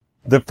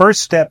The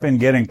first step in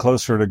getting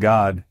closer to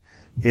God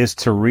is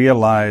to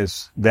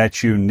realize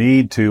that you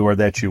need to or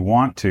that you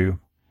want to.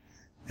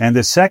 And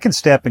the second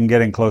step in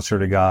getting closer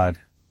to God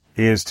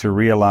is to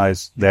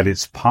realize that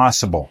it's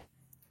possible.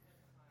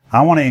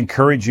 I want to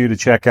encourage you to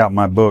check out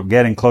my book,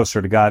 Getting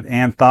Closer to God,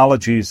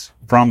 Anthologies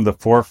from the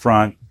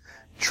Forefront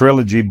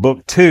Trilogy,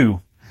 Book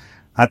 2.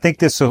 I think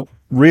this will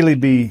really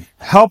be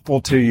helpful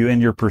to you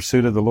in your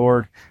pursuit of the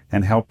Lord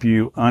and help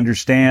you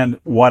understand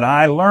what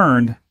I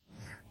learned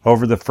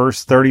over the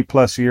first 30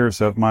 plus years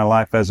of my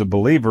life as a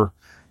believer,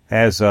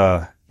 as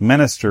a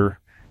minister,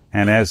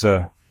 and as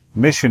a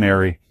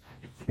missionary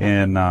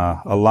in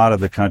a lot of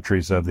the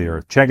countries of the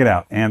earth. Check it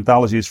out.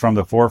 Anthologies from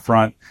the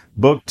Forefront,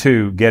 Book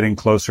 2, Getting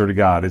Closer to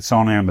God. It's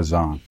on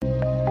Amazon.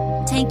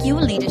 Take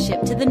your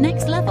leadership to the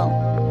next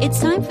level.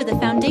 It's time for the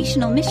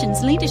Foundational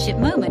Missions Leadership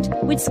Moment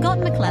with Scott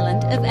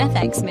McClelland of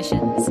FX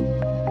Missions.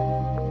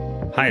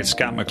 Hi, it's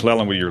Scott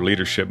McClelland with your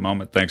Leadership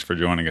Moment. Thanks for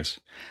joining us.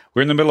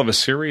 We're in the middle of a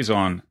series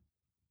on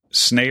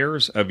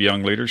snares of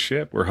young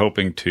leadership. We're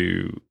hoping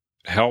to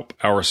help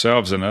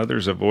ourselves and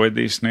others avoid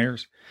these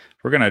snares.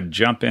 We're going to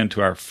jump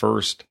into our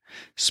first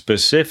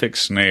specific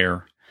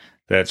snare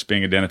that's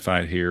being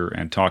identified here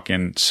and talk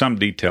in some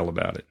detail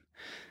about it.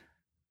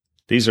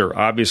 These are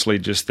obviously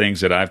just things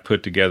that I've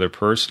put together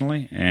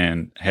personally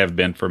and have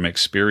been from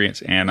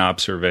experience and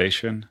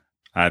observation.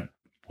 I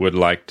would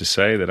like to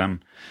say that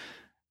I'm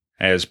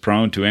as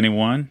prone to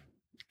anyone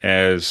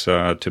as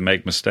to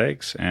make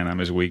mistakes, and I'm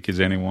as weak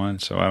as anyone,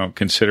 so I don't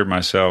consider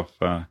myself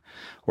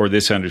or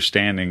this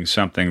understanding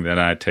something that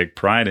I take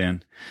pride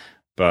in,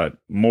 but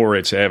more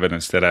it's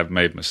evidence that I've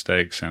made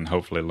mistakes and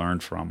hopefully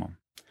learned from them.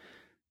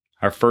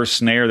 Our first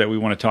snare that we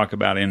want to talk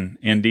about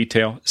in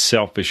detail,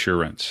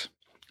 self-assurance.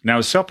 Now,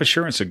 is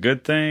self-assurance a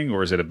good thing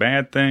or is it a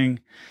bad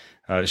thing?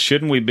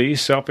 Shouldn't we be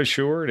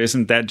self-assured?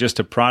 Isn't that just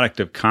a product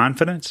of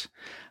confidence?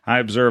 I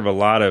observe a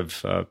lot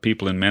of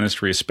people in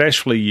ministry,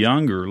 especially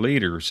younger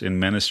leaders in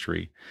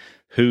ministry,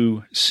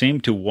 who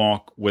seem to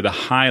walk with a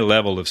high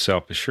level of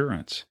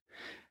self-assurance.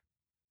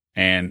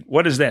 And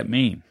what does that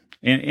mean?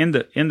 In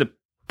the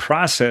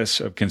process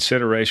of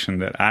consideration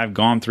that I've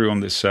gone through on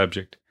this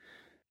subject,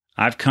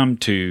 I've come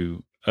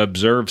to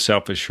observe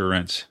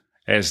self-assurance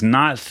as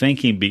not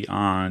thinking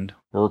beyond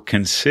or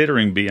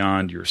considering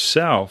beyond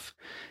yourself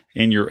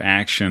in your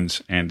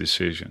actions and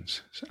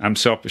decisions. I'm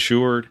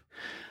self-assured.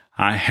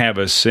 I have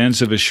a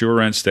sense of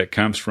assurance that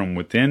comes from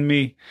within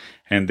me,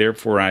 and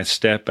therefore I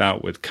step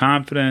out with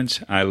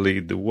confidence. I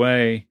lead the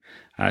way.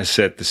 I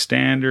set the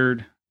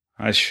standard.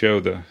 I show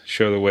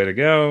the way to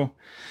go.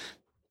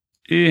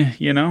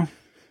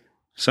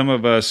 Some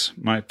of us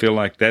might feel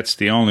like that's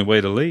the only way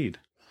to lead.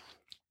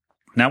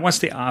 Now, what's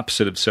the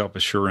opposite of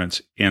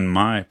self-assurance in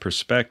my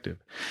perspective?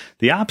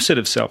 The opposite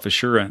of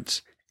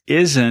self-assurance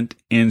isn't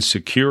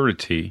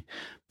insecurity,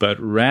 but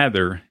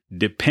rather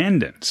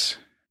dependence.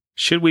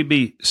 Should we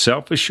be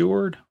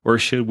self-assured or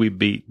should we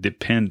be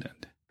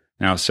dependent?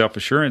 Now,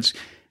 self-assurance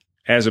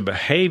as a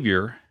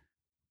behavior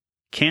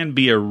can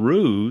be a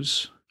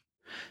ruse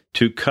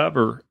to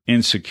cover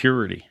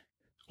insecurity.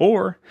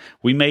 Or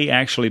we may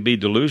actually be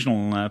delusional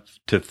enough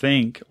to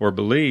think or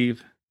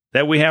believe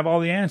that we have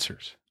all the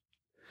answers.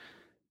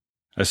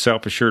 A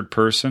self-assured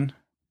person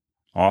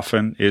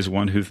often is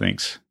one who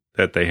thinks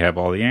that they have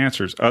all the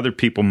answers. Other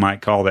people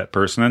might call that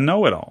person a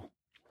know-it-all.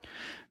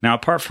 Now,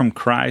 apart from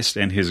Christ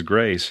and His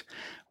grace,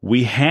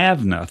 we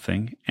have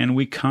nothing and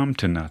we come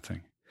to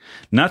nothing.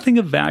 Nothing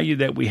of value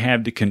that we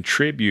have to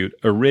contribute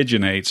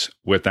originates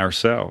with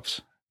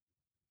ourselves.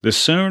 The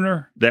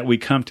sooner that we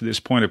come to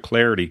this point of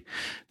clarity,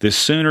 the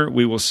sooner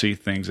we will see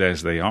things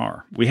as they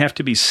are. We have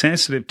to be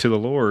sensitive to the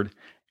Lord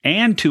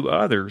and to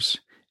others,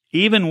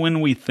 even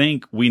when we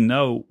think we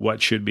know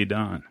what should be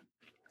done.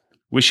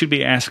 We should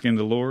be asking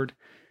the Lord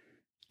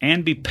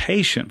and be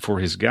patient for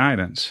His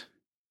guidance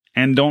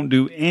and don't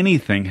do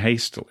anything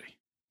hastily.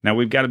 Now,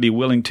 we've got to be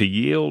willing to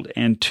yield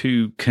and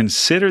to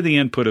consider the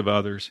input of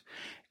others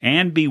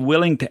and be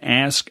willing to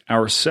ask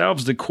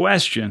ourselves the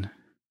question,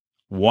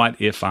 what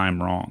if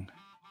I'm wrong?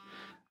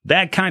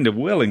 That kind of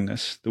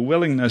willingness, the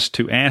willingness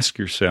to ask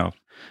yourself,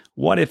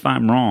 what if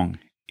I'm wrong,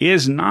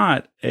 is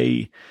not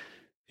a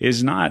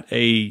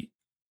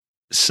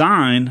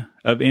sign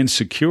of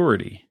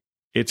insecurity.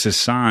 It's a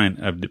sign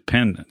of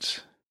dependence.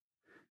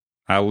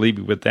 I'll leave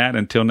you with that.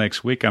 Until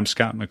next week, I'm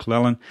Scott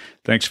McClelland.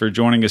 Thanks for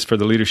joining us for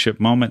the Leadership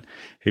Moment.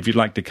 If you'd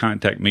like to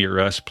contact me or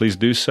us, please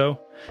do so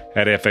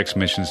at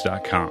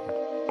fxmissions.com.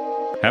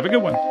 Have a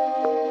good one.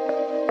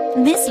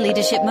 This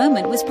Leadership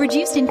Moment was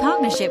produced in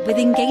partnership with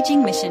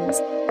Engaging Missions.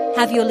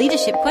 Have your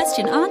leadership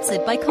question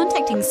answered by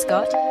contacting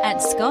Scott at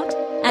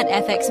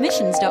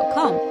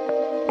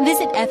fxmissions.com.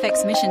 Visit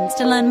FX Missions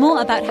to learn more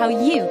about how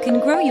you can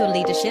grow your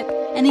leadership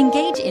and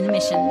engage in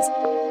missions.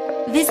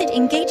 Visit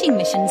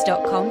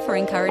engagingmissions.com for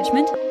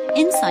encouragement,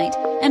 insight,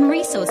 and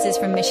resources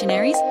from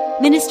missionaries,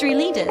 ministry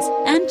leaders,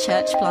 and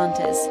church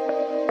planters.